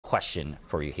question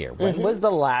for you here. When was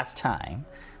the last time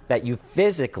that you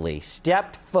physically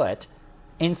stepped foot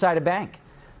inside a bank?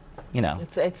 You know,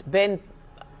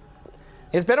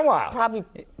 It's been a while. probably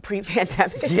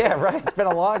pre-pandemic. Yeah, right. It's been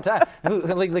a long time.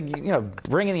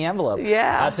 Bringing the envelope.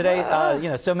 Yeah.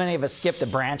 Today, so many of us skip the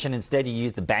branch and instead you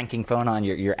use the banking phone on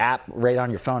your app right on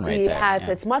your phone right there.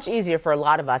 Yeah, it's much easier for a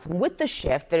lot of us. With the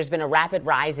shift, there's been a rapid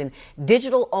rise in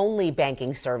digital-only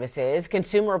banking services.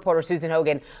 Consumer reporter Susan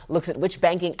Hogan looks at which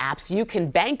banking apps you can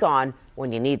bank on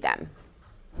when you need them.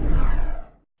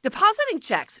 Depositing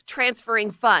checks, transferring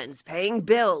funds, paying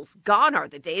bills. Gone are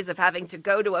the days of having to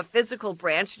go to a physical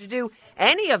branch to do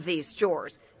any of these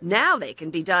chores. Now they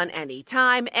can be done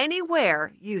anytime,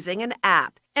 anywhere, using an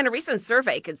app. In a recent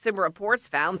survey, Consumer Reports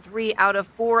found 3 out of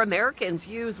 4 Americans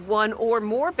use one or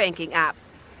more banking apps.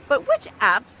 But which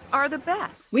apps are the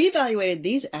best? We evaluated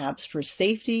these apps for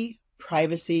safety,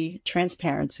 privacy,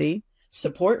 transparency,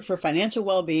 support for financial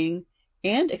well-being,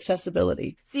 and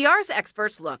accessibility. CR's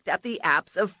experts looked at the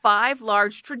apps of 5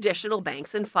 large traditional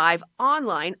banks and 5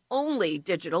 online-only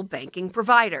digital banking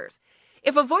providers.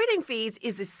 If avoiding fees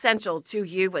is essential to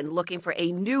you when looking for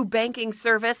a new banking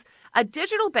service, a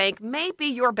digital bank may be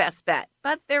your best bet,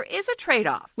 but there is a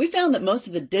trade-off. We found that most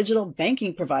of the digital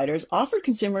banking providers offered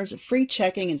consumers free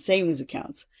checking and savings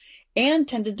accounts and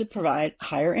tended to provide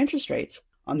higher interest rates.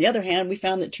 On the other hand, we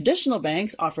found that traditional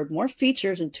banks offered more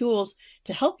features and tools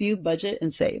to help you budget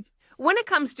and save. When it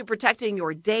comes to protecting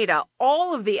your data,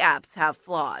 all of the apps have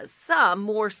flaws, some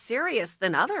more serious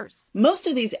than others. Most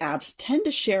of these apps tend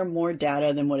to share more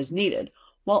data than what is needed,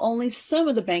 while only some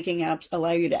of the banking apps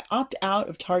allow you to opt out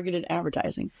of targeted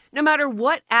advertising. No matter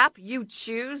what app you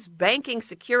choose, banking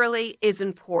securely is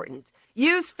important.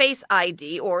 Use Face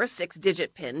ID or a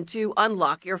 6-digit PIN to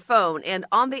unlock your phone, and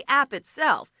on the app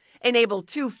itself, enable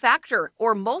 2-factor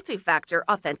or multi-factor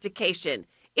authentication.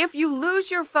 If you lose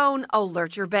your phone,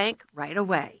 alert your bank right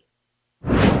away.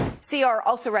 CR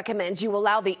also recommends you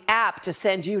allow the app to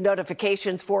send you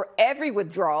notifications for every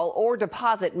withdrawal or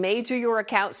deposit made to your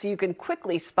account so you can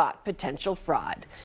quickly spot potential fraud.